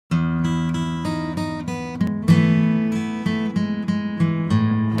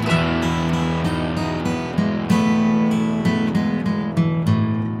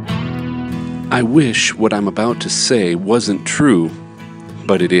I wish what I'm about to say wasn't true,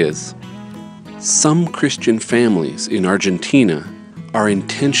 but it is. Some Christian families in Argentina are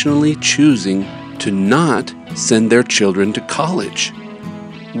intentionally choosing to not send their children to college.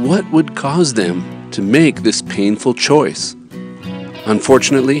 What would cause them to make this painful choice?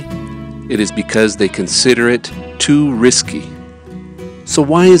 Unfortunately, it is because they consider it too risky. So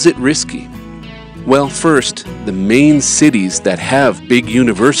why is it risky? Well, first, the main cities that have big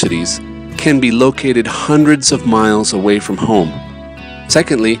universities can be located hundreds of miles away from home.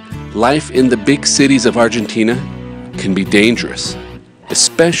 Secondly, life in the big cities of Argentina can be dangerous,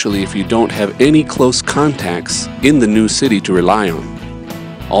 especially if you don't have any close contacts in the new city to rely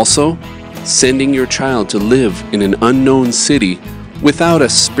on. Also, sending your child to live in an unknown city without a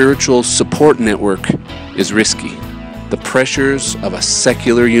spiritual support network is risky. The pressures of a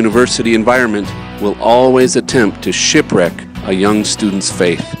secular university environment will always attempt to shipwreck a young student's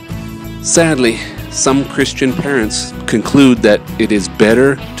faith. Sadly, some Christian parents conclude that it is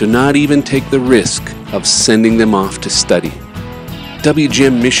better to not even take the risk of sending them off to study.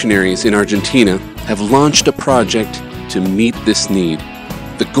 WGM Missionaries in Argentina have launched a project to meet this need.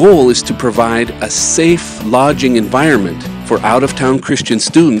 The goal is to provide a safe lodging environment for out-of-town Christian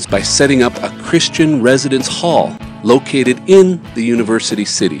students by setting up a Christian residence hall located in the university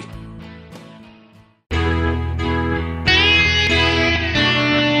city.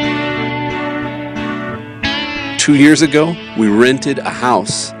 Two years ago, we rented a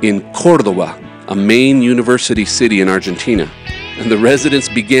house in Cordoba, a main university city in Argentina, and the residence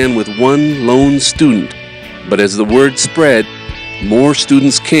began with one lone student. But as the word spread, more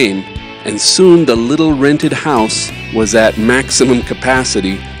students came, and soon the little rented house was at maximum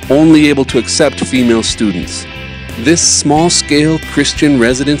capacity, only able to accept female students. This small-scale Christian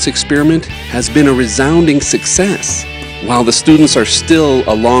residence experiment has been a resounding success. While the students are still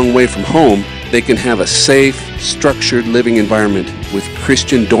a long way from home, they can have a safe, structured living environment with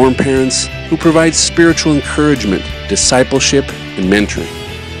Christian dorm parents who provide spiritual encouragement, discipleship, and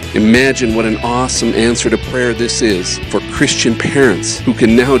mentoring. Imagine what an awesome answer to prayer this is for Christian parents who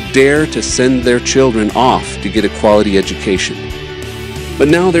can now dare to send their children off to get a quality education. But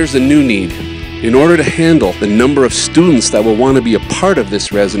now there's a new need. In order to handle the number of students that will want to be a part of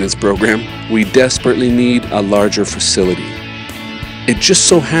this residence program, we desperately need a larger facility. It just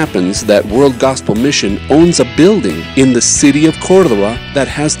so happens that World Gospel Mission owns a building in the city of Cordoba that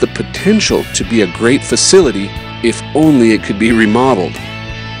has the potential to be a great facility if only it could be remodeled.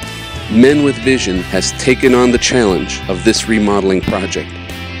 Men with Vision has taken on the challenge of this remodeling project.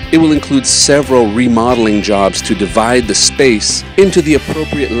 It will include several remodeling jobs to divide the space into the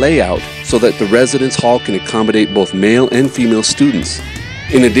appropriate layout so that the residence hall can accommodate both male and female students.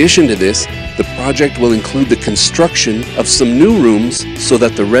 In addition to this, the project will include the construction of some new rooms so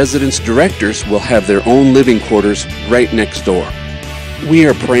that the residence directors will have their own living quarters right next door. We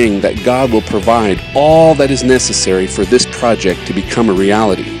are praying that God will provide all that is necessary for this project to become a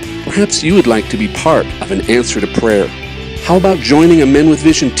reality. Perhaps you would like to be part of an answer to prayer. How about joining a Men with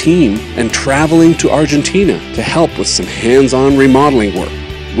Vision team and traveling to Argentina to help with some hands-on remodeling work?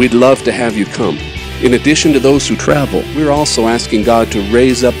 We'd love to have you come. In addition to those who travel, we're also asking God to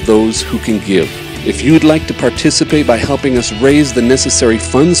raise up those who can give. If you'd like to participate by helping us raise the necessary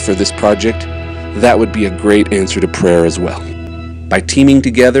funds for this project, that would be a great answer to prayer as well. By teaming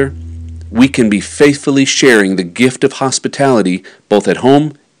together, we can be faithfully sharing the gift of hospitality both at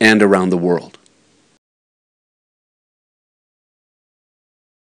home and around the world.